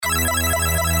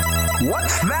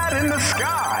What's that in the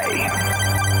sky?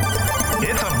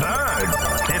 It's a bird.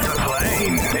 It's a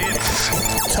plane.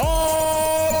 It's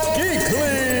Talk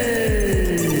Geekly.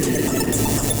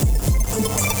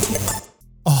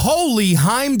 Holy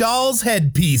Heimdall's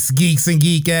headpiece, geeks and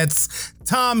geekettes.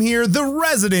 Tom here, the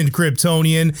resident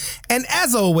Kryptonian, and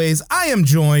as always, I am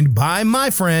joined by my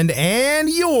friend and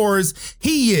yours.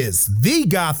 He is the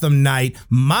Gotham Knight,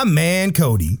 my man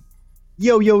Cody.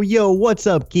 Yo, what's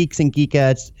up, geeks and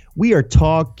geekettes? We are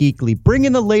Talk Geekly,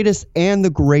 bringing the latest and the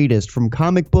greatest from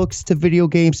comic books to video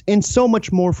games and so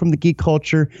much more from the geek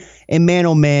culture. And man,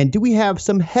 oh man, do we have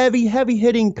some heavy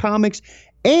hitting comics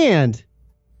and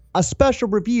a special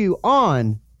review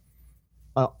on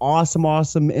an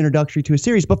awesome introductory to a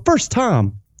series. But first,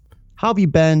 Tom, how have you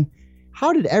been?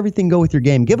 How did everything go with your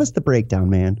game? Give us the breakdown,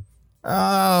 man.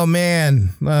 Oh, man,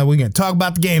 we're going to talk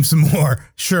about the game some more.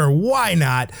 Sure, why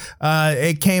not?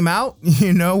 It came out,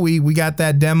 we got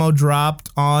that demo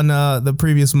dropped on the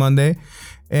previous Monday.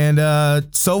 And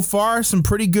so far, some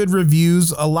pretty good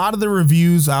reviews. A lot of the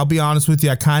reviews, I'll be honest with you,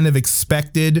 I kind of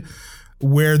expected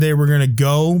where they were going to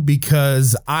go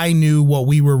because I knew what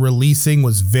we were releasing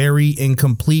was very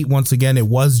incomplete. Once again, it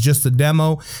was just a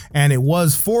demo and it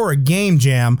was for a game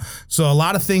jam. So a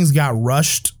lot of things got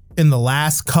rushed in the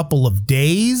last couple of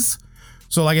days.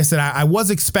 So like I said, I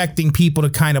was expecting people to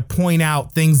kind of point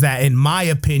out things that, in my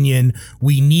opinion,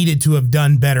 we needed to have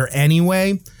done better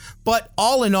anyway. But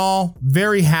all in all,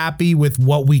 very happy with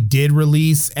what we did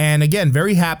release. And again,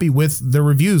 very happy with the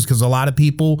reviews because a lot of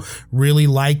people really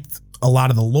liked a lot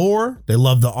of the lore. They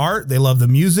love the art. They love the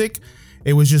music.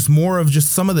 It was just more of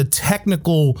just some of the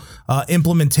technical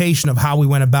implementation of how we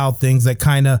went about things that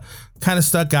kind of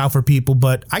stuck out for people.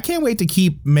 But I can't wait to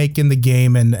keep making the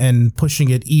game and pushing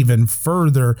it even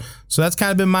further. So that's kind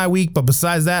of been my week. But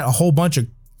besides that, a whole bunch of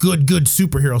good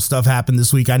superhero stuff happened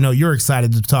this week. I know you're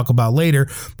excited to talk about later.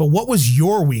 But what was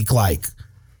your week like?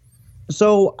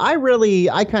 So I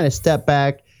kind of stepped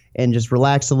back and just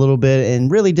relaxed a little bit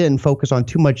and really didn't focus on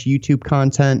too much YouTube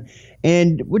content.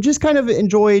 And we just kind of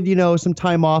enjoyed, some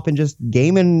time off and just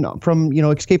gaming from,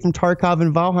 Escape from Tarkov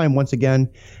and Valheim once again.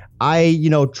 I,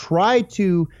 tried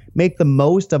to make the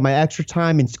most of my extra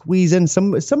time and squeeze in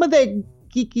some of that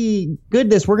geeky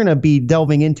goodness we're going to be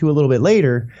delving into a little bit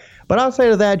later. But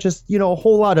outside of that, just, a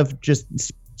whole lot of just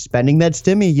spending that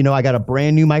stimmy. I got a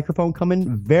brand new microphone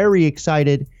coming. Very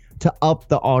excited to up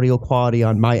the audio quality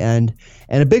on my end.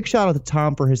 And a big shout out to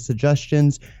Tom for his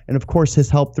suggestions and of course his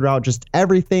help throughout just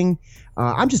everything.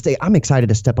 I'm excited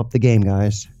to step up the game,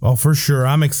 guys. Well, for sure.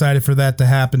 I'm excited for that to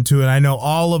happen too. And I know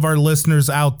all of our listeners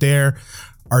out there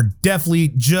are definitely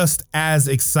just as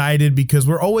excited because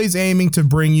we're always aiming to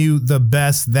bring you the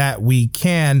best that we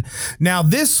can. Now,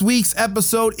 this week's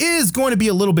episode is going to be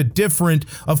a little bit different,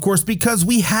 of course, because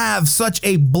we have such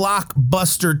a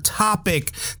blockbuster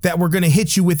topic that we're going to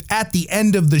hit you with at the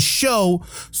end of the show.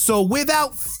 So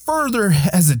without further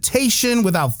hesitation,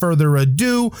 without further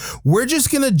ado, we're just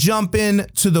going to jump in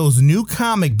to those new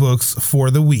comic books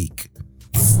for the week.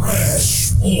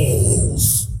 Fresh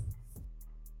Pulls.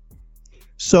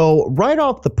 So right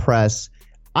off the press,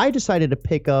 I decided to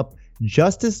pick up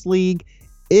Justice League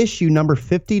issue number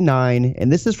 59,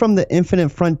 and this is from the Infinite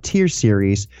Frontier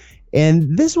series.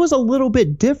 And this was a little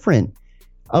bit different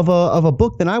of a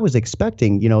book than I was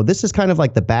expecting. This is kind of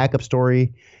like the backup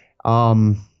story.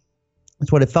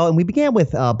 That's what it felt. And we began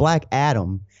with Black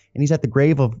Adam, and he's at the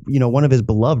grave of one of his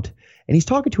beloved, and he's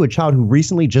talking to a child who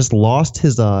recently just lost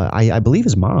his I believe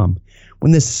his mom,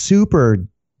 when this super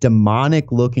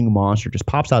demonic looking monster just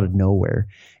pops out of nowhere,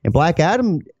 and Black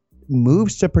Adam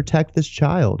moves to protect this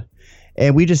child.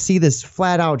 And we just see this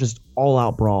flat out, just all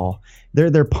out brawl.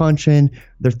 They're punching,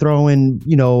 they're throwing,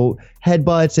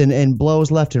 headbutts and blows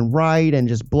left and right and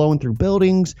just blowing through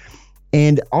buildings.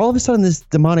 And all of a sudden this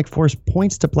demonic force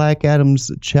points to Black Adam's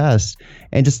chest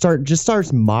and just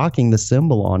starts mocking the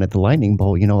symbol on it, the lightning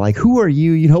bolt, like, who are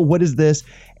you? What is this?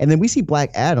 And then we see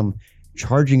Black Adam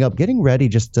charging up, getting ready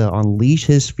just to unleash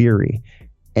his fury.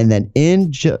 And then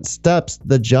in steps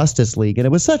the Justice League. And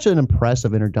it was such an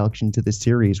impressive introduction to the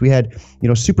series. We had,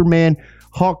 Superman,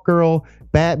 Hawkgirl,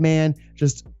 Batman,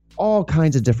 just all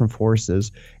kinds of different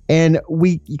forces. And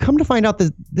you come to find out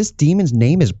that this demon's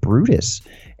name is Brutus.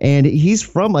 And he's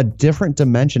from a different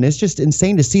dimension. It's just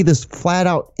insane to see this flat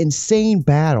out insane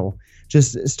battle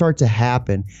just start to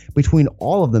happen between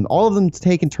all of them. All of them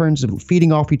taking turns of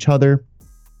feeding off each other.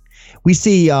 We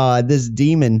see this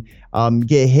demon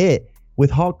get hit with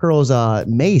Hawkgirl's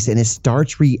mace, and it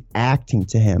starts reacting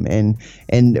to him.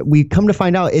 And we come to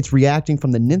find out it's reacting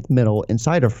from the ninth middle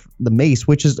inside of the mace,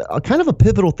 which is a kind of a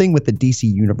pivotal thing with the DC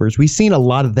universe. We've seen a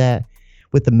lot of that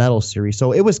with the Metal series.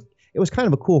 So it was it was kind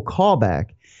of a cool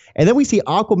callback. And then we see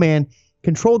Aquaman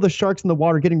control the sharks in the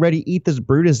water, getting ready to eat this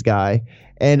Brutus guy.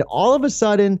 And all of a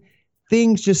sudden,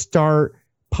 things just start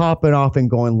popping off and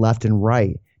going left and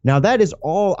right. Now, that is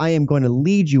all I am going to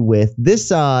lead you with. This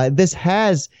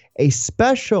has a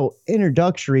special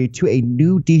introductory to a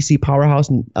new DC powerhouse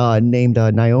named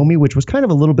Naomi, which was kind of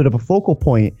a little bit of a focal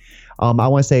point, I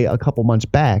want to say a couple months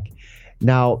back.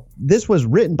 Now, this was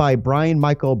written by Brian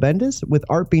Michael Bendis with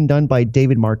art being done by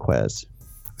David Marquez.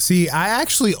 See, I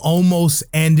actually almost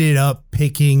ended up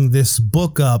picking this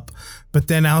book up, but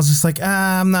then I was just like,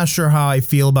 I'm not sure how I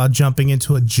feel about jumping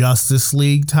into a Justice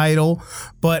League title,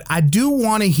 but I do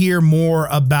want to hear more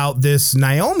about this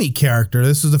Naomi character.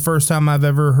 This is the first time I've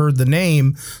ever heard the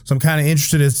name, so I'm kind of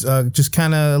interested in just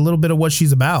kind of a little bit of what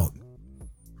she's about.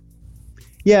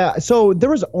 Yeah, so there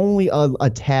was only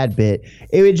a tad bit.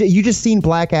 You just seen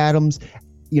Black Adam's,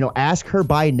 ask her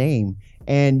by name,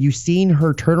 and you seen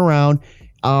her turn around.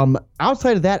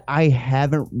 Outside of that, I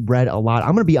haven't read a lot. I'm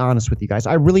going to be honest with you guys.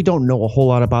 I really don't know a whole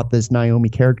lot about this Naomi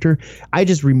character. I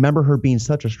just remember her being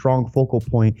such a strong focal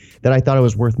point that I thought it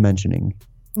was worth mentioning.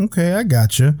 Okay, I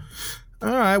gotcha. All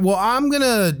right, well, I'm going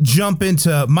to jump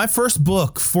into my first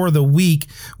book for the week,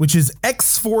 which is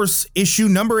X-Force issue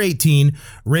number 18,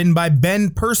 written by Ben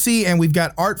Percy, and we've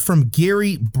got art from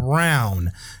Gary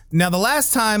Brown. Now, the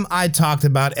last time I talked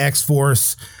about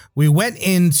X-Force, we went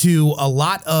into a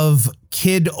lot of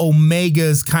Kid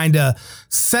Omega's kind of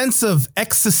sense of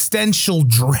existential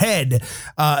dread,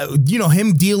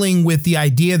 him dealing with the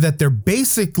idea that they're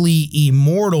basically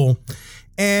immortal.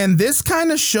 And this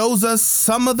kind of shows us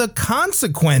some of the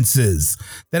consequences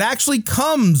that actually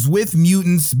comes with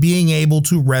mutants being able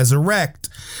to resurrect.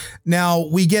 Now,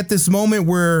 we get this moment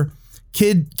where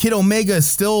Kid Omega is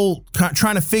still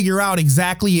trying to figure out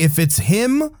exactly if it's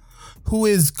him who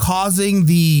is causing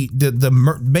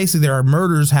basically there are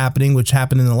murders happening, which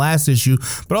happened in the last issue,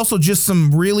 but also just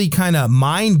some really kind of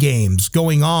mind games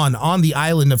going on the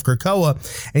island of Krakoa.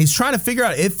 And he's trying to figure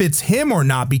out if it's him or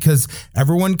not, because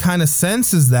everyone kind of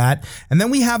senses that. And then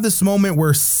we have this moment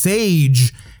where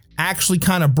Sage actually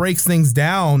kind of breaks things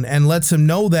down and lets him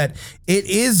know that it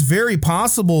is very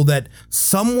possible that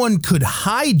someone could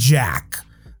hijack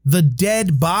the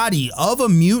dead body of a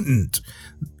mutant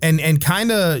and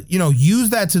kind of, use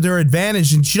that to their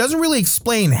advantage. And she doesn't really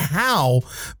explain how,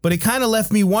 but it kind of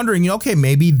left me wondering, okay,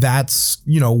 maybe that's,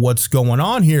 what's going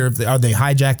on here. Are they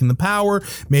hijacking the power?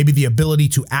 Maybe the ability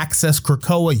to access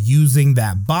Krakoa using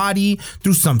that body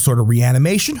through some sort of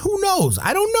reanimation? Who knows?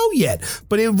 I don't know yet,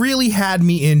 but it really had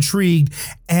me intrigued.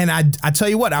 And I tell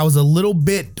you what, I was a little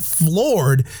bit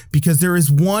floored because there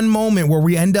is one moment where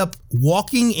we end up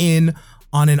walking in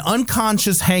on an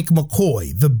unconscious Hank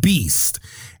McCoy, the Beast.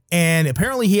 And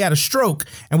apparently he had a stroke.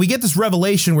 And we get this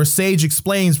revelation where Sage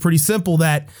explains pretty simple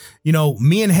that,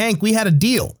 me and Hank, we had a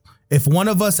deal. If one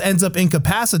of us ends up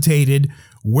incapacitated,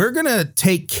 we're going to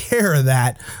take care of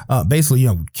that, basically,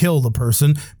 kill the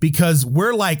person, because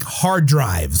we're like hard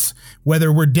drives,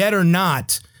 whether we're dead or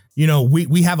not.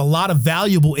 We have a lot of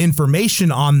valuable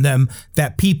information on them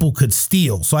that people could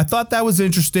steal. So I thought that was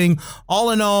interesting. All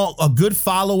in all, a good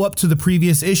follow up to the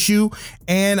previous issue.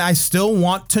 And I still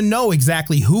want to know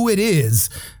exactly who it is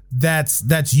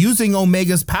that's using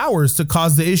Omega's powers to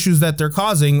cause the issues that they're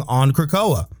causing on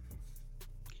Krakoa.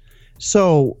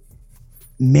 So,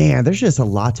 man, there's just a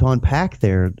lot to unpack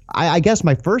there. I guess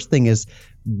my first thing is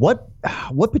what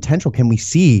potential can we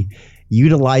see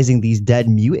utilizing these dead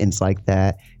mutants like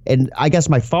that? And I guess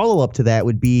my follow-up to that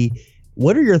would be,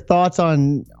 what are your thoughts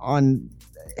on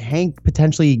Hank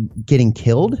potentially getting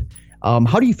killed?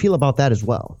 How do you feel about that as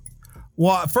well?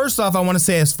 Well, first off, I want to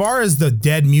say, as far as the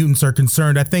dead mutants are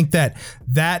concerned, I think that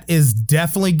is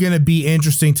definitely going to be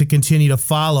interesting to continue to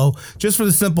follow, just for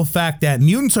the simple fact that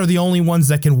mutants are the only ones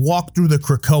that can walk through the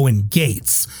Krakoan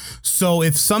gates. So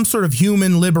if some sort of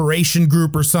human liberation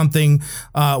group or something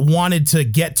wanted to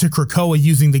get to Krakoa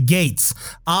using the gates,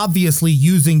 obviously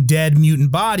using dead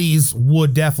mutant bodies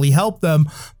would definitely help them.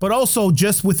 But also,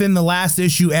 just within the last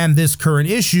issue and this current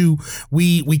issue,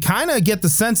 we kind of get the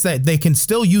sense that they can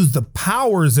still use the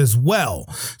powers as well.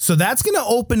 So that's going to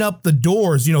open up the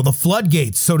doors, the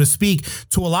floodgates, so to speak,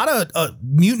 to a lot of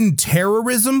mutant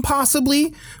terrorism,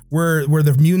 possibly, where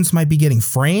the mutants might be getting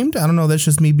framed. I don't know. That's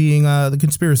just me being the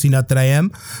conspiracy nut that I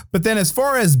am. But then as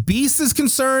far as Beast is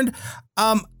concerned,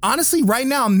 honestly, right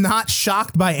now, I'm not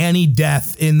shocked by any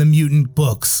death in the mutant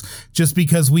books, just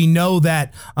because we know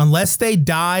that unless they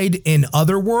died in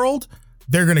Otherworld,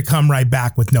 they're going to come right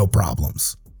back with no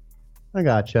problems. I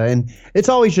gotcha. And it's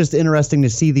always just interesting to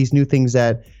see these new things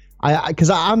that Because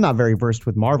I'm not very versed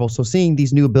with Marvel, so seeing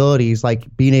these new abilities, like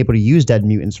being able to use dead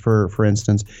mutants, for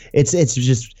instance, it's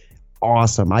just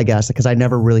awesome, I guess, because I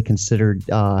never really considered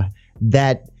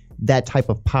that type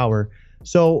of power.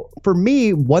 So for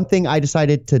me, one thing I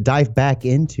decided to dive back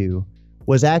into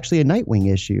was actually a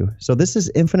Nightwing issue. So this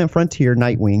is Infinite Frontier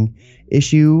Nightwing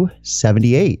issue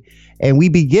 78, and we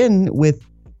begin with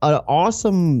an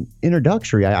awesome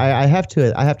introductory. I have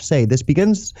to say, this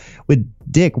begins with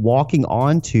Dick walking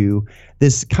onto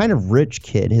this kind of rich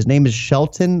kid. His name is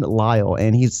Shelton Lyle,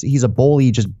 and he's a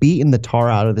bully, just beating the tar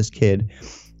out of this kid.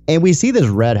 And we see this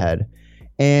redhead,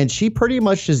 and she pretty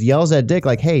much just yells at Dick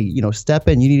like, "Hey, step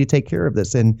in. You need to take care of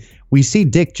this." And we see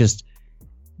Dick just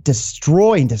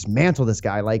destroy and dismantle this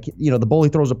guy. Like, the bully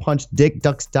throws a punch, Dick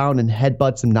ducks down and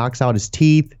headbutts him, knocks out his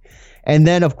teeth. And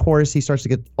then, of course, he starts to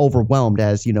get overwhelmed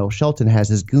as, Shelton has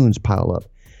his goons pile up.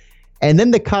 And then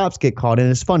the cops get called.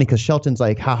 And it's funny because Shelton's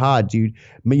like, haha, dude,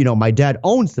 my dad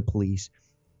owns the police.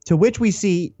 To which we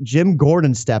see Jim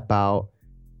Gordon step out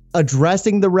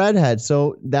addressing the redhead.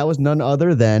 So that was none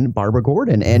other than Barbara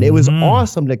Gordon. And it was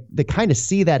awesome to kind of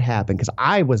see that happen because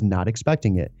I was not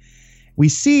expecting it. We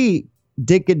see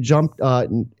Dick get dropped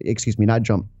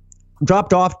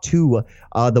off to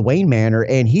the Wayne Manor,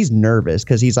 and he's nervous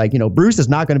because he's like, Bruce is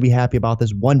not going to be happy about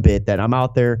this one bit that I'm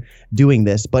out there doing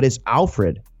this, but it's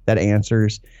Alfred that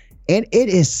answers. And it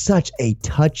is such a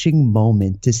touching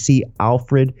moment to see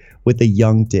Alfred with a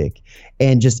young Dick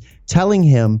and just telling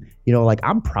him,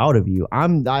 I'm proud of you.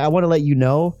 I want to let you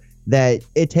know that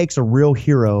it takes a real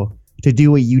hero to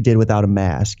do what you did without a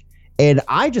mask. And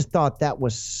I just thought that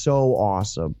was so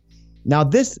awesome. Now,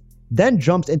 this then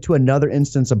jumps into another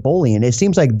instance of bullying. It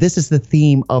seems like this is the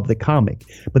theme of the comic,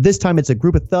 but this time it's a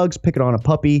group of thugs picking on a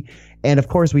puppy. And of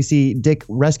course, we see Dick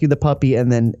rescue the puppy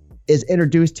and then is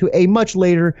introduced to a much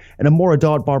later and a more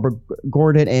adult Barbara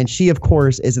Gordon. And she, of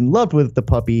course, is in love with the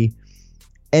puppy.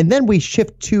 And then we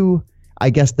shift to, I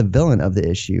guess, the villain of the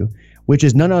issue, which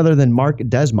is none other than Mark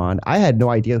Desmond. I had no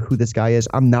idea who this guy is.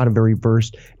 I'm not a very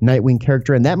versed Nightwing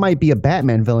character, and that might be a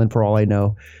Batman villain for all I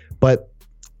know. But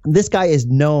this guy is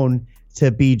known to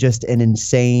be just an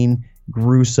insane,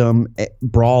 gruesome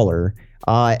brawler.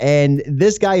 And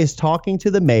this guy is talking to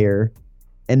the mayor,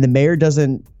 and the mayor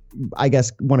doesn't, I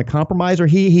guess, want to compromise, or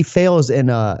he fails in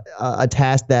a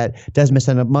task that Desmond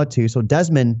sent him up to. So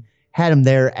Desmond had him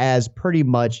there as pretty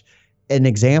much an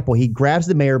example. He grabs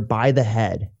the mayor by the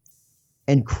head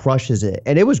and crushes it.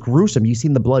 And it was gruesome. You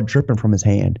seen the blood dripping from his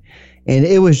hand. And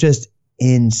it was just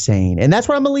insane. And that's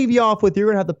what I'm going to leave you off with. You're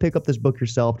going to have to pick up this book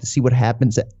yourself to see what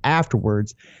happens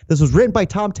afterwards. This was written by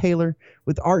Tom Taylor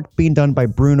with art being done by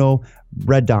Bruno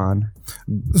Redon.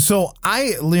 So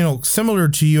I, similar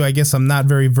to you, I guess I'm not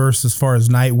very versed as far as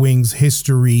Nightwing's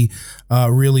history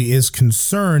really is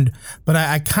concerned, but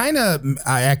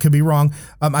I could be wrong.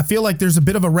 I feel like there's a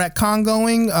bit of a retcon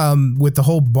going with the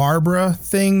whole Barbara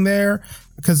thing there.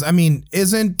 Because,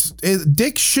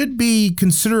 Dick should be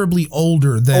considerably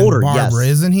older than Barbara, yes.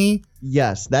 Isn't he?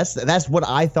 Yes, that's what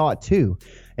I thought too.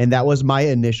 And that was my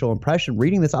initial impression.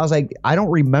 Reading this, I was like, I don't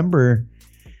remember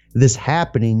this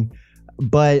happening.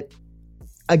 But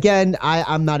again,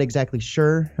 I'm not exactly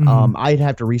sure. I'd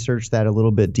have to research that a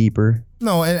little bit deeper.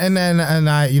 No, and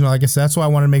I, like I said, that's why I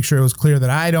want to make sure it was clear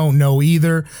that I don't know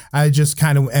either. I just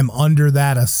kind of am under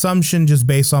that assumption just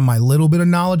based on my little bit of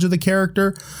knowledge of the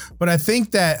character. But I think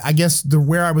that, I guess,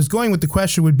 where I was going with the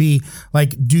question would be,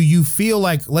 like, do you feel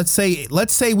like, let's say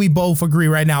we both agree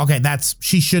right now, okay,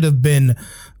 she should have been,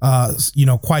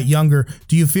 quite younger.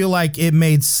 Do you feel like it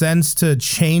made sense to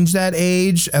change that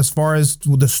age as far as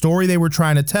the story they were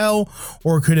trying to tell,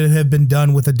 or could it have been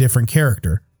done with a different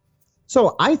character?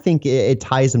 So I think it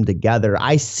ties them together.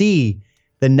 I see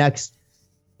the next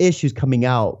issues coming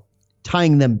out,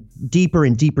 tying them deeper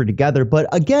and deeper together. But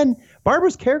again,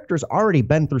 Barbara's character's already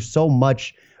been through so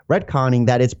much retconning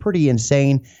that it's pretty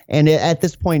insane. And at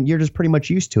this point, you're just pretty much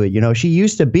used to it. She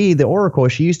used to be the Oracle.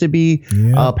 She used to be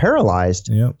paralyzed.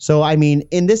 Yep. So,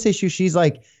 in this issue, she's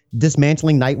like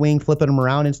dismantling Nightwing, flipping him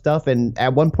around and stuff. And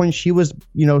at one point, she was,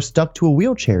 stuck to a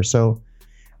wheelchair. So,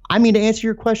 to answer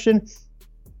your question,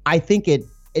 I think it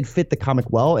fit the comic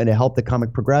well, and it helped the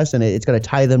comic progress, and it's going to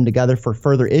tie them together for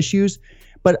further issues.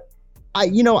 But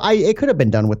it could have been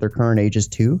done with their current ages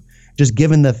too, just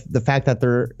given the fact that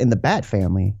they're in the Bat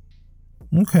family.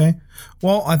 Okay.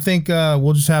 Well, I think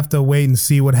we'll just have to wait and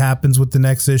see what happens with the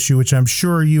next issue, which I'm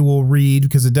sure you will read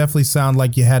because it definitely sounded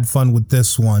like you had fun with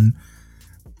this one.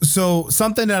 So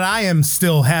something that I am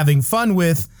still having fun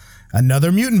with,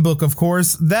 another mutant book, of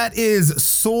course, that is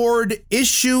Sword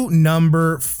issue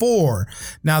number 4.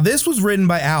 Now, this was written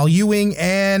by Al Ewing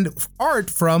and art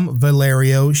from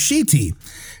Valerio Schiti.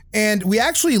 And we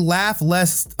actually last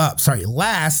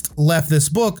left this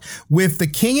book with the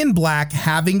King in Black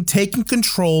having taken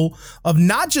control of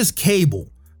not just Cable,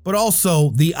 but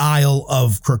also the Isle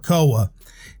of Krakoa.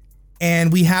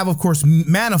 And we have, of course,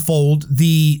 Manifold,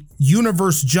 the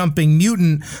universe-jumping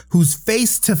mutant who's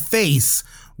face-to-face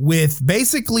with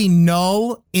basically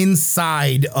Null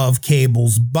inside of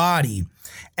Cable's body.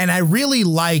 And I really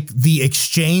like the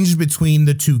exchange between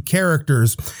the two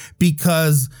characters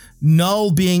because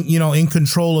Null being, in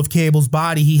control of Cable's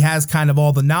body, he has kind of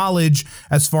all the knowledge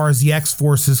as far as the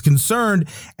X-Force is concerned.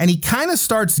 And he kind of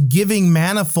starts giving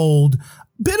Manifold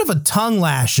bit of a tongue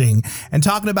lashing and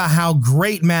talking about how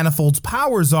great Manifold's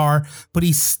powers are, but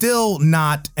he's still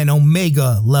not an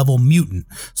Omega level mutant.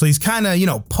 So he's kind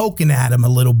of, poking at him a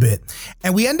little bit.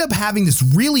 And we end up having this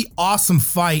really awesome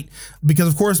fight because,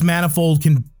 of course, Manifold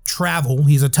can travel.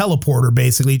 He's a teleporter,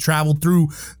 basically, traveled through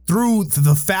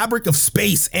the fabric of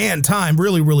space and time.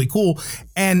 Really, really cool.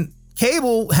 And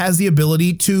Cable has the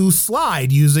ability to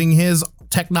slide using his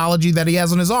technology that he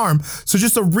has on his arm. So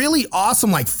just a really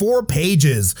awesome 4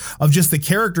 pages of just the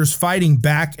characters fighting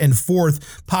back and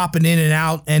forth, popping in and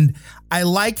out. And I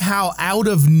like how out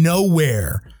of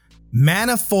nowhere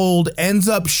Manifold ends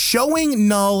up showing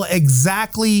Null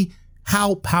exactly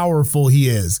how powerful he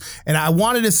is. And I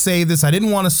wanted to say this, I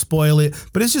didn't want to spoil it,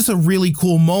 but it's just a really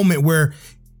cool moment where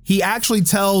he actually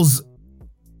tells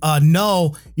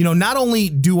Null, not only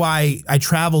do I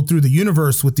travel through the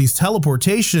universe with this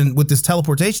teleportation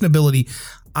ability,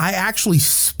 I actually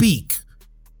speak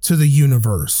to the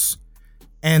universe.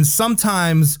 And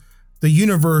sometimes the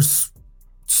universe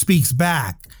speaks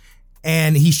back.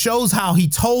 And he shows how he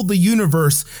told the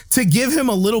universe to give him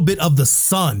a little bit of the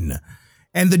sun.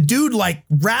 And the dude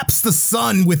wraps the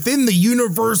sun within the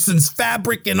universe's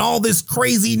fabric and all this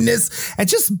craziness and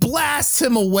just blasts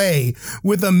him away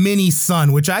with a mini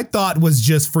sun, which I thought was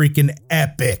just freaking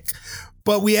epic.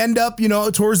 But we end up,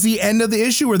 towards the end of the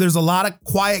issue where there's a lot of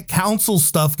quiet council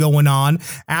stuff going on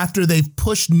after they've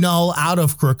pushed Null out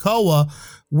of Krakoa,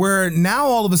 where now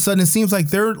all of a sudden it seems like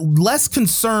they're less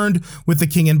concerned with the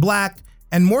King in Black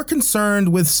and more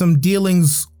concerned with some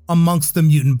dealings amongst the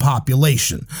mutant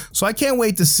population. So I can't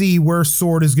wait to see where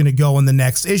Sword is going to go in the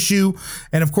next issue.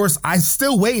 And of course, I'm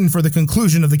still waiting for the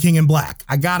conclusion of the King in Black.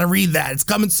 I got to read that. It's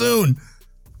coming soon.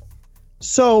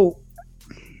 So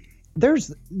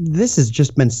this has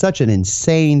just been such an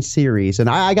insane series. And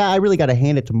I really got to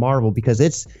hand it to Marvel because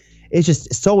it's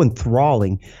just so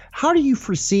enthralling. How do you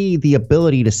foresee the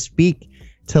ability to speak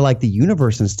to the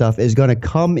universe and stuff is going to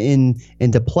come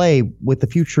into play with the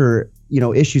future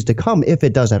issues to come, if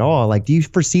it does at all? Do you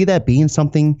foresee that being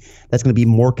something that's going to be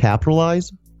more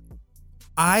capitalized?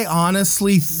 I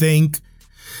honestly think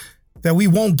that we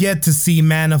won't get to see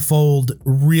Manifold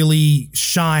really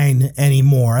shine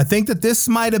anymore. I think that this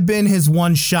might have been his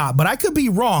one shot, but I could be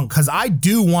wrong because I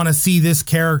do want to see this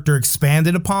character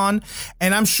expanded upon.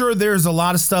 And I'm sure there's a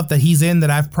lot of stuff that he's in that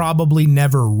I've probably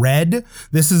never read.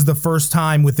 This is the first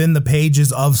time within the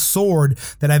pages of Sword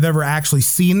that I've ever actually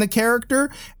seen the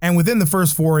character. And within the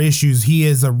first 4 issues, he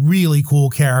is a really cool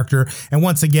character. And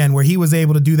once again, where he was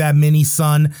able to do that mini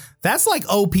sun, that's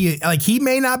OP. He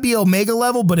may not be Omega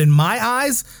level, but in my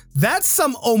eyes, that's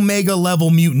some Omega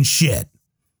level mutant shit.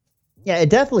 Yeah,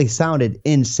 it definitely sounded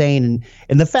insane.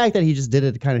 And the fact that he just did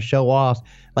it to kind of show off,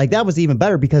 that was even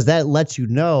better because that lets you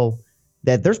know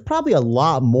that there's probably a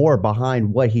lot more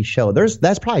behind what he showed.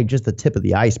 That's probably just the tip of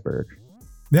the iceberg.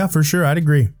 Yeah, for sure. I'd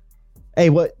agree. Hey,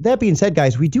 that being said,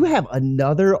 guys, we do have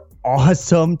another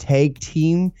awesome tag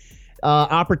team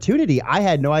opportunity. I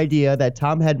had no idea that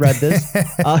Tom had read this.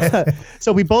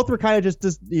 So we both were kind of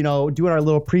just doing our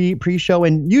little pre-show,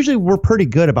 and usually we're pretty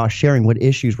good about sharing what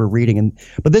issues we're reading.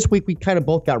 But this week we kind of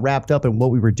both got wrapped up in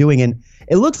what we were doing, and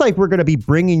it looks like we're going to be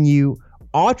bringing you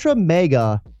Ultra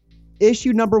Mega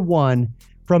issue number 1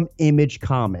 from Image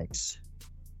Comics.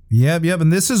 Yep.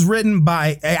 And this is written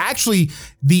by actually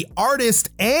the artist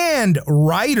and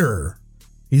writer.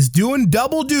 He's doing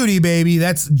double duty, baby.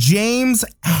 That's James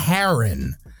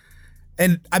Harren.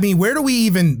 And I mean, where do we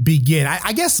even begin?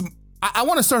 I guess I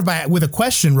want to start with a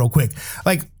question real quick.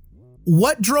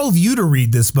 What drove you to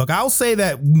read this book? I'll say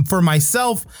that for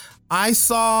myself, I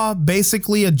saw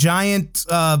basically a giant,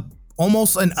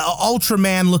 almost an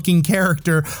Ultraman looking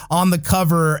character on the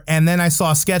cover. And then I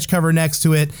saw a sketch cover next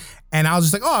to it. And I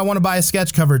was just I want to buy a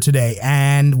sketch cover today.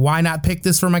 And why not pick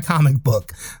this for my comic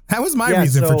book? That was my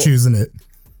reason for choosing it.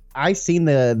 I seen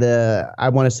the I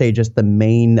want to say just the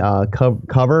main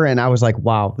cover, and I was like,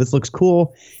 wow, this looks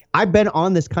cool. I've been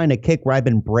on this kind of kick where I've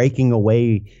been breaking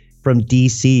away from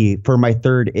DC for my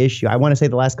 3rd issue. I want to say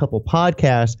the last couple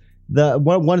podcasts,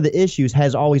 one of the issues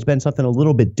has always been something a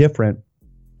little bit different.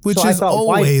 Which is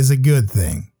always a good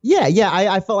thing. Yeah.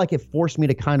 I felt like it forced me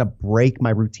to kind of break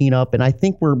my routine up, and I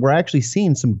think we're actually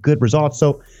seeing some good results.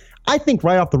 So I think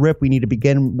right off the rip, we need to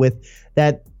begin with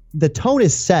that. The tone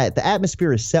is set, the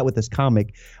atmosphere is set with this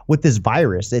comic, with this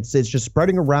virus. It's just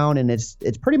spreading around, and it's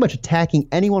pretty much attacking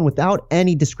anyone without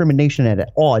any discrimination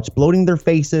at all. It's bloating their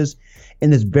faces in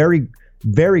this very,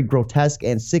 very grotesque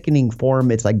and sickening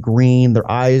form. It's like green. Their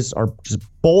eyes are just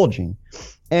bulging.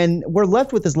 And we're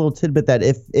left with this little tidbit that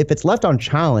if it's left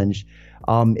unchallenged,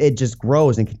 it just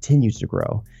grows and continues to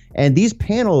grow. And these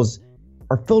panels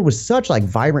are filled with such like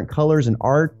vibrant colors and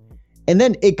art. And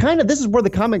then this is where the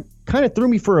comic kind of threw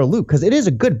me for a loop, because it is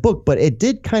a good book, but it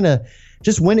did kind of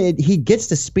just when he gets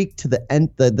to speak to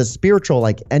the spiritual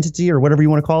like entity or whatever you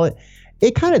want to call it,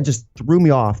 it kind of just threw me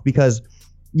off, because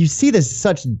you see this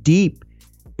such deep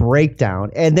breakdown,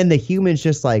 and then the human's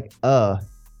just like,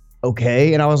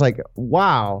 okay. And I was like,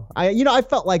 wow. I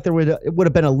felt like it would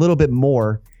have been a little bit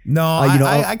more. No,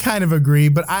 I kind of agree,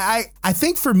 but I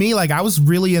think for me, like, I was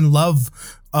really in love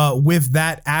with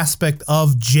that aspect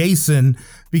of Jason,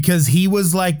 because he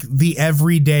was like the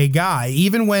everyday guy.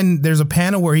 Even when there's a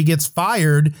panel where he gets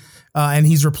fired and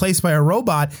he's replaced by a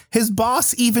robot, his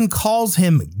boss even calls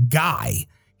him Guy.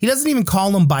 He doesn't even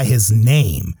call him by his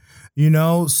name.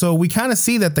 So we kind of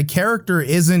see that the character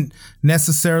isn't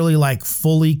necessarily like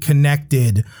fully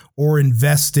connected or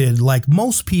invested like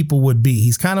most people would be.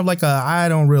 He's kind of like I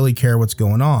don't really care what's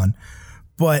going on.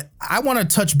 But I want to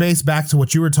touch base back to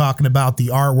what you were talking about, the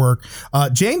artwork.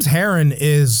 James Herron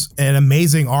is an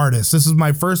amazing artist. This is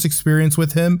my first experience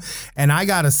with him. And I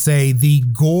got to say, the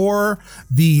gore,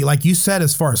 like you said,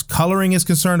 as far as coloring is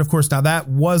concerned, of course, now that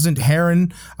wasn't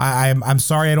Herron. I'm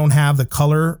sorry I don't have the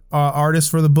color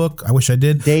artist for the book. I wish I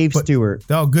did. Dave Stewart.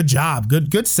 Oh, good job.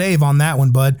 Good save on that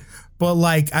one, bud. But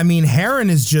Herron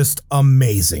is just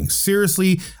amazing.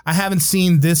 Seriously, I haven't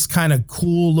seen this kind of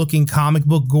cool looking comic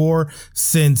book gore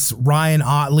since Ryan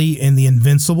Ottley in the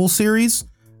Invincible series.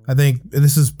 I think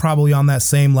this is probably on that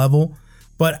same level.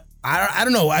 But I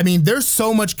don't know. I mean, there's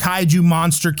so much kaiju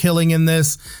monster killing in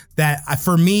this that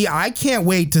for me, I can't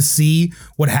wait to see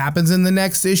what happens in the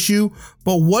next issue.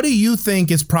 But what do you think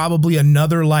is probably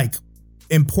another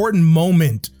important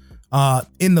moment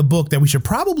in the book that we should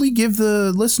probably give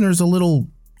the listeners a little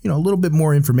bit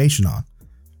more information on?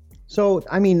 So,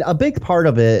 I mean, a big part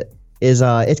of it is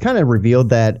it's kind of revealed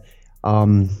that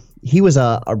he was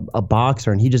a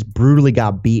boxer, and he just brutally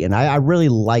got beaten. I really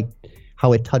liked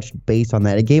how it touched base on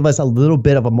that. It gave us a little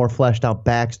bit of a more fleshed out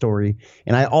backstory.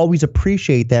 And I always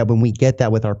appreciate that when we get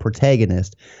that with our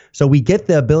protagonist. So we get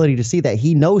the ability to see that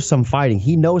he knows some fighting.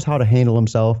 He knows how to handle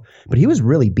himself, but he was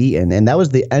really beaten. And that was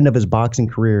the end of his boxing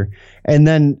career. And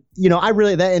then,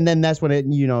 and then that's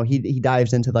when he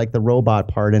dives into like the robot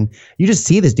part, and you just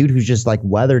see this dude who's just like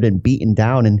weathered and beaten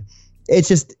down. And it's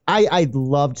just, I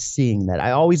loved seeing that.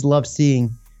 I always love seeing,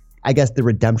 I guess, the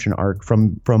redemption arc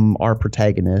from our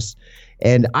protagonist.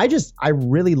 And I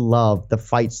really love the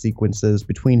fight sequences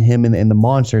between him and the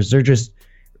monsters. They're just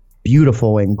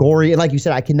beautiful and gory. And like you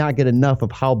said, I cannot get enough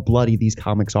of how bloody these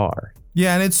comics are.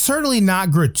 Yeah, and it's certainly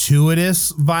not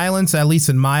gratuitous violence, at least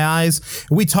in my eyes.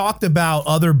 We talked about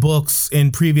other books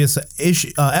in previous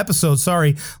episodes,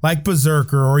 like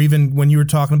Berserker, or even when you were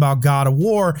talking about God of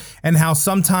War, and how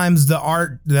sometimes the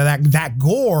art, that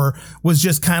gore was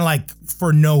just kind of like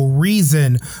for no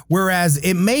reason, whereas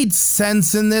it made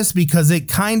sense in this because it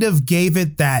kind of gave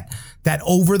it that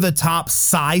over-the-top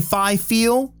sci-fi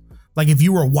feel. Like if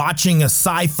you were watching a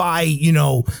sci-fi,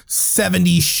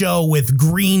 70s show with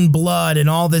green blood and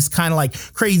all this kind of like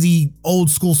crazy old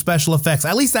school special effects.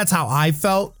 At least that's how I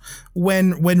felt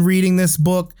when reading this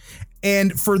book.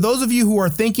 And for those of you who are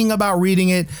thinking about reading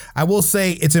it, I will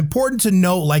say it's important to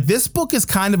note, this book is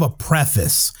kind of a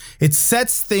preface. It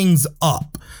sets things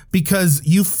up because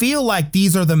you feel like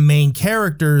these are the main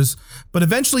characters, but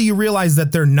eventually you realize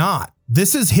that they're not.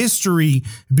 This is history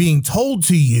being told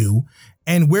to you.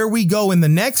 And where we go in the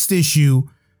next issue,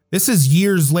 this is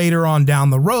years later on down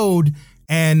the road,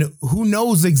 and who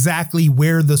knows exactly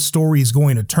where the story is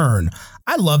going to turn.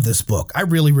 I love this book. I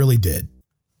really, really did.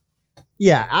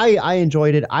 Yeah, I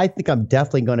enjoyed it. I think I'm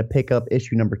definitely going to pick up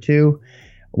issue number 2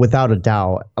 without a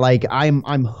doubt.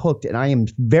 I'm hooked, and I am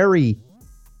very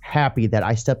happy that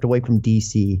I stepped away from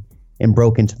DC and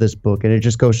broke into this book. And it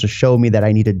just goes to show me that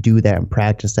I need to do that and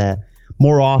practice that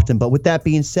more often. But with that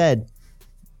being said,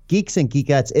 Geeks and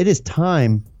Geekettes, it is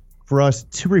time for us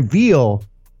to reveal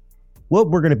what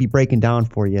we're going to be breaking down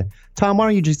for you. Tom, why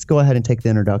don't you just go ahead and take the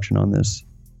introduction on this?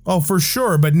 Oh, for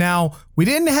sure. But now we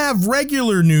didn't have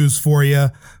regular news for you,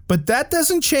 but that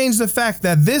doesn't change the fact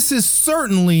that this is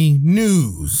certainly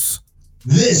news.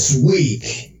 This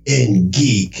Week in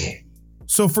Geek.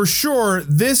 So for sure,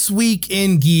 This Week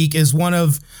in Geek is one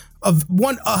of a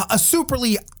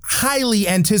superly highly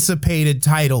anticipated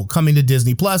title coming to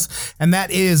Disney Plus, and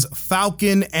that is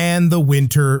Falcon and the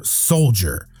Winter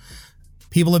Soldier.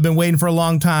 People have been waiting for a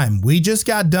long time. We just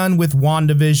got done with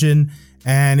WandaVision,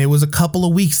 and it was a couple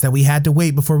of weeks that we had to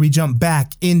wait before we jump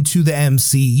back into the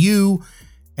MCU.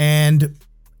 And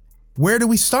where do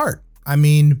we start? I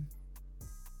mean,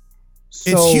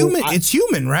 it's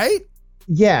human, right?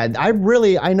 Yeah, I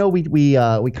know we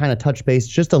kind of touched base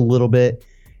just a little bit,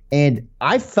 and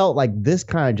I felt like this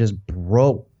kind of just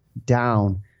broke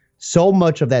down so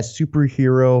much of that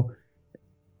superhero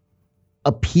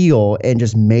appeal and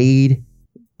just made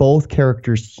both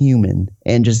characters human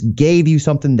and just gave you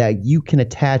something that you can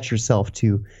attach yourself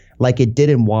to, like it did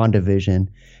in WandaVision.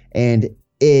 And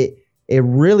it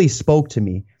really spoke to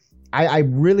me. I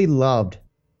really loved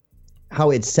how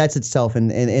it sets itself in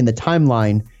the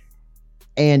timeline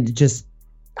and just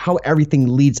how everything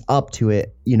leads up to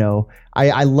it. You know,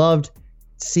 I loved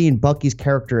seeing Bucky's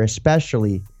character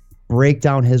especially break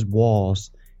down his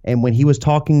walls. And when he was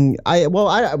talking, at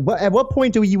what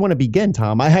point do you want to begin,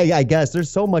 Tom? I guess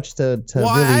there's so much to really.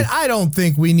 I don't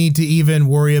think we need to even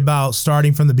worry about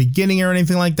starting from the beginning or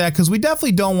anything like that, because we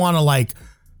definitely don't want to like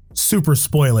super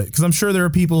spoil it, because I'm sure there are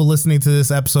people listening to this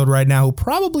episode right now who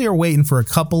probably are waiting for a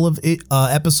couple of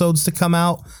episodes to come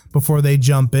out before they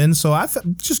jump in. So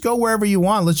just go wherever you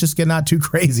want. Let's just get not too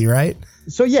crazy, right?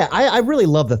 So yeah, I really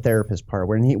love the therapist part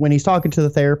when he's talking to the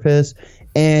therapist,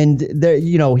 and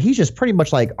he's just pretty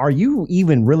much like, are you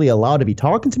even really allowed to be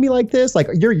talking to me like this? Like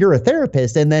you're a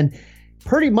therapist. And then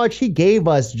pretty much he gave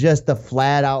us just the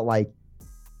flat out, like,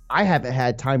 I haven't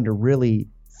had time to really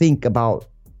think about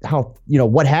how,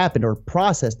 what happened or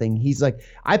process thing. He's like,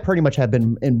 I pretty much have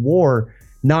been in war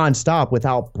nonstop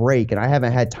without break, and I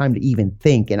haven't had time to even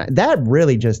think. And that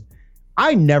really just,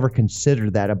 I never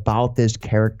considered that about this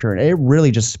character, and it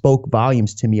really just spoke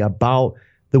volumes to me about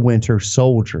the Winter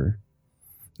Soldier.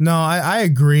 No, I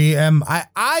agree.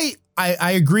 I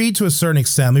agree to a certain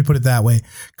extent. Let me put it that way,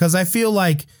 because I feel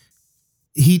like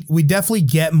we definitely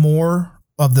get more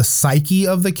of the psyche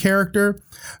of the character.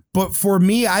 But for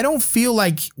me, I don't feel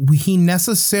like he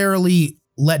necessarily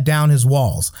let down his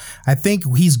walls. I think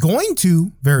he's going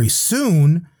to very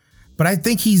soon, but I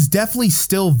think he's definitely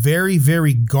still very,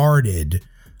 very guarded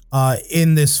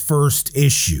in this first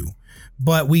issue.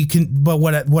 But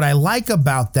what I like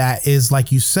about that is,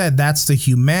 like you said, that's the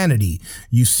humanity.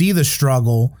 You see the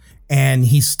struggle, and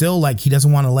he's still like, he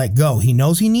doesn't want to let go. He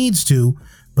knows he needs to,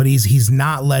 but he's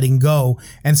not letting go.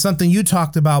 And something you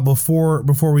talked about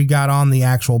before we got on the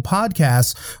actual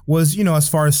podcast was, as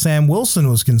far as Sam Wilson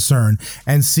was concerned,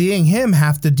 and seeing him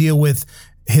have to deal with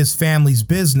his family's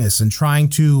business and trying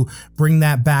to bring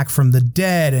that back from the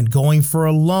dead and going for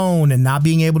a loan and not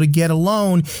being able to get a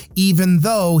loan, even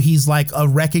though he's like a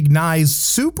recognized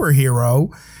superhero.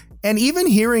 And even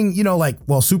hearing,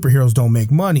 superheroes don't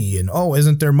make money, and, oh,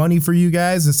 isn't there money for you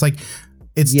guys? It's like,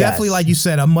 it's definitely, like you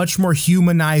said, a much more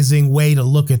humanizing way to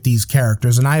look at these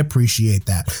characters. And I appreciate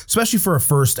that, especially for a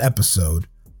first episode.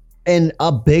 And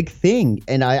a big thing,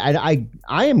 and I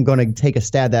am going to take a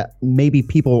stab that maybe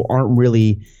people aren't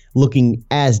really looking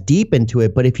as deep into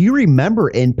it. But if you remember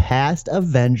in past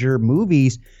Avenger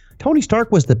movies, Tony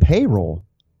Stark was the payroll.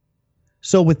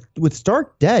 So with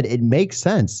Stark dead, it makes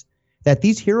sense that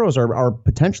these heroes are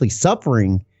potentially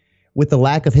suffering with the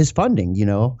lack of his funding,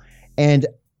 and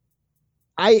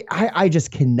I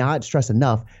just cannot stress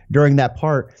enough during that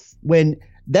part when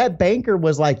that banker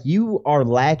was like, you are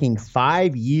lacking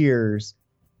 5 years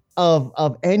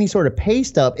of any sort of pay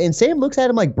stub. And Sam looks at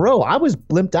him like, bro, I was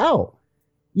blimped out,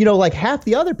 like half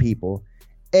the other people.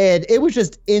 And it was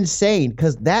just insane,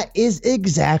 because that is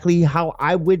exactly how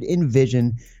I would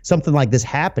envision something like this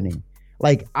happening.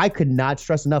 Like, I could not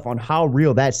stress enough on how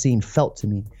real that scene felt to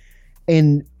me.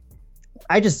 And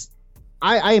I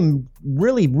am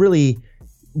really, really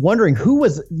wondering who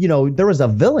was, there was a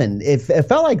villain. It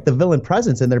felt like the villain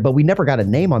presence in there, but we never got a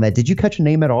name on that. Did you catch a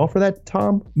name at all for that,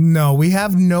 Tom? No, we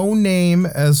have no name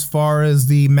as far as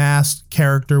the masked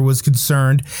character was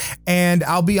concerned. And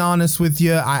I'll be honest with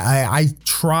you, I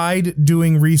tried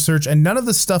doing research, and none of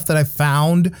the stuff that I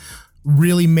found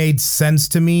really made sense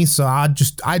to me. So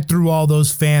I threw all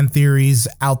those fan theories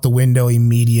out the window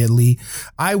immediately.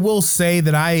 I will say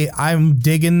that I'm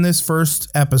digging this first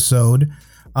episode.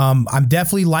 I'm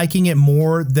definitely liking it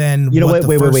more than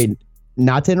wait.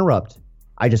 Not to interrupt.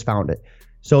 I just found it.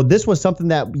 So this was something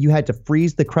that you had to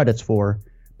freeze the credits for,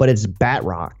 but it's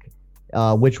Batroc,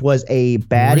 which was a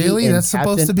baddie. Really? In That's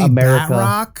Captain supposed to be America.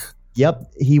 Batroc?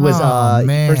 Yep, he was.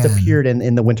 He first appeared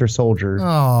in the Winter Soldier.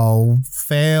 Oh,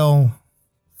 fail.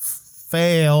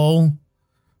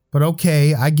 But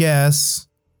okay, I guess.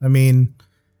 I mean,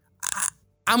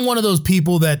 I'm one of those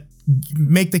people that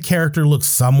make the character look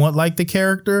somewhat like the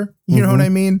character. You know what I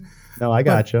mean? No, I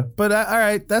gotcha. But all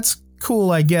right, that's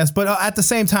cool, I guess. But at the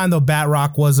same time, though,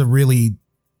 Batroc was a really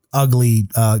ugly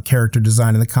character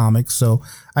design in the comics, so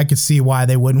I could see why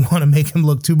they wouldn't want to make him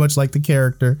look too much like the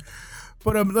character.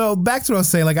 But no, back to what I was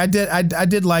saying. Like I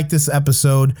did like this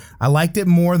episode. I liked it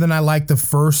more than I liked the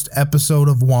first episode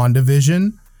of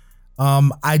WandaVision.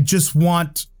 I just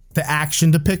want the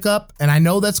action to pick up, and I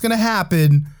know that's going to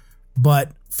happen.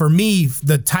 But for me,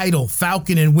 the title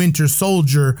Falcon and Winter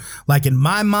Soldier, like in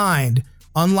my mind,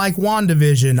 unlike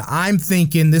WandaVision, I'm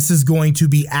thinking this is going to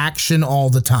be action all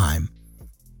the time.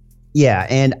 Yeah,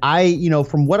 and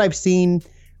from what I've seen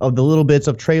of the little bits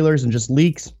of trailers and just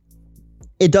leaks,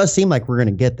 it does seem like we're going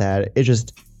to get that. It's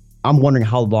just, I'm wondering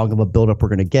how long of a buildup we're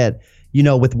going to get.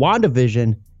 With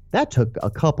WandaVision, that took a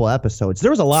couple episodes.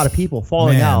 There was a lot of people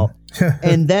falling out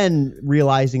and then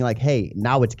realizing like, hey,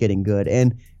 now it's getting good.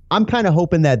 And I'm kind of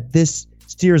hoping that this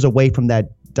steers away from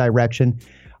that direction.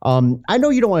 I know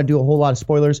you don't want to do a whole lot of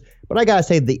spoilers, but I got to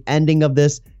say the ending of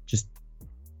this just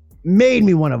made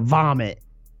me want to vomit.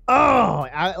 Oh,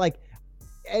 I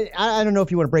don't know if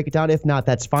you want to break it down. If not,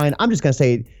 that's fine. I'm just going to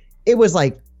say it was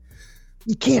like,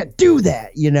 you can't do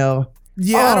that,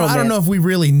 Yeah, I don't know if we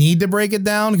really need to break it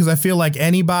down, because I feel like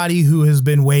anybody who has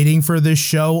been waiting for this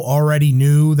show already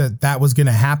knew that was going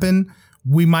to happen.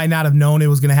 We might not have known it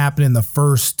was going to happen in the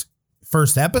first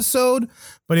episode,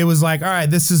 but it was like, all right,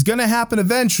 this is going to happen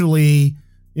eventually,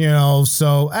 so,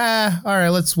 all right,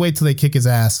 let's wait till they kick his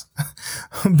ass.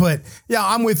 But yeah,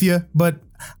 I'm with you, but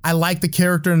I like the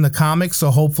character in the comics,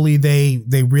 so hopefully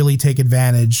they really take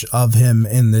advantage of him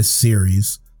in this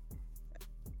series.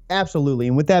 Absolutely.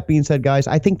 And with that being said, guys,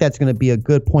 I think that's going to be a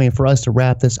good point for us to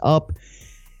wrap this up.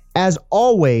 As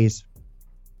always,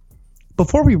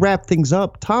 before we wrap things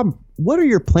up, Tom, what are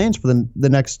your plans for the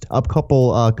next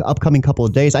upcoming couple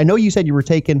of days? I know you said you were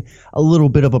taking a little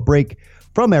bit of a break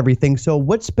from everything. So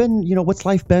what's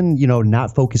life been,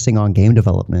 not focusing on game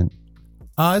development?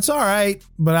 It's all right,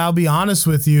 but I'll be honest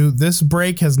with you. This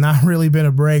break has not really been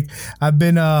a break. I've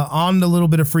been on the little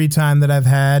bit of free time that I've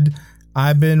had.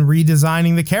 I've been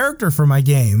redesigning the character for my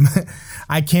game.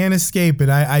 I can't escape it.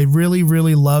 I really,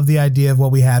 really love the idea of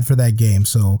what we had for that game.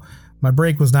 So my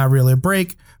break was not really a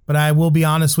break, but I will be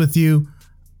honest with you.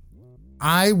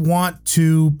 I want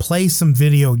to play some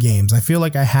video games. I feel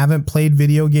like I haven't played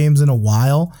video games in a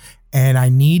while, and I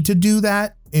need to do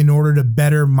that in order to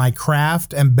better my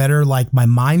craft and better like my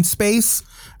mind space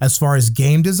as far as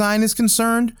game design is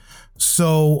concerned.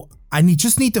 So I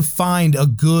just need to find a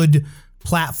good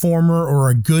platformer or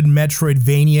a good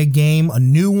Metroidvania game, a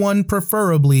new one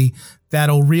preferably,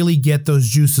 that'll really get those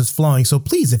juices flowing. So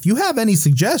please, if you have any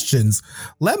suggestions,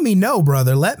 let me know,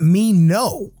 brother. Let me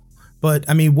know. But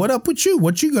I mean, what up with you?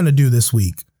 What you gonna do this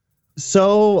week?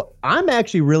 So I'm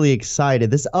actually really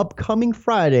excited. This upcoming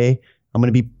Friday, I'm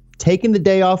gonna be taking the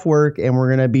day off work, and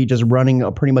we're gonna be just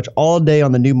running pretty much all day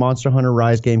on the new Monster Hunter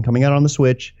Rise game coming out on the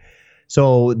Switch.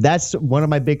 So that's one of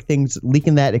my big things,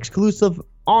 leaking that exclusive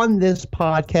on this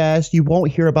podcast. You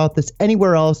won't hear about this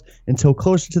anywhere else until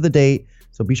closer to the date.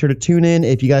 So be sure to tune in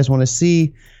if you guys want to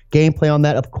see gameplay on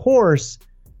that. Of course,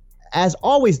 as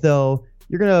always, though,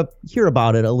 you're going to hear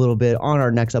about it a little bit on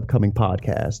our next upcoming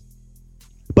podcast.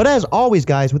 But as always,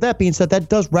 guys, with that being said, that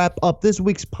does wrap up this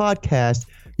week's podcast.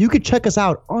 You can check us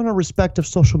out on our respective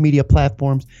social media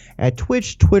platforms at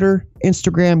Twitch, Twitter,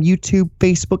 Instagram, YouTube,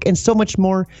 Facebook, and so much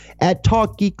more at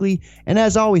Talk Geekly. And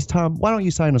as always, Tom, why don't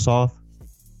you sign us off?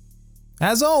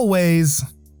 As always,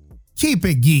 keep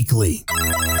it geekly.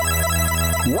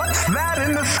 What's that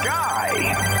in the sky?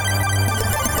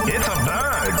 It's a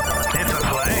bird. It's a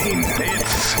plane.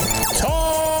 It's Tom.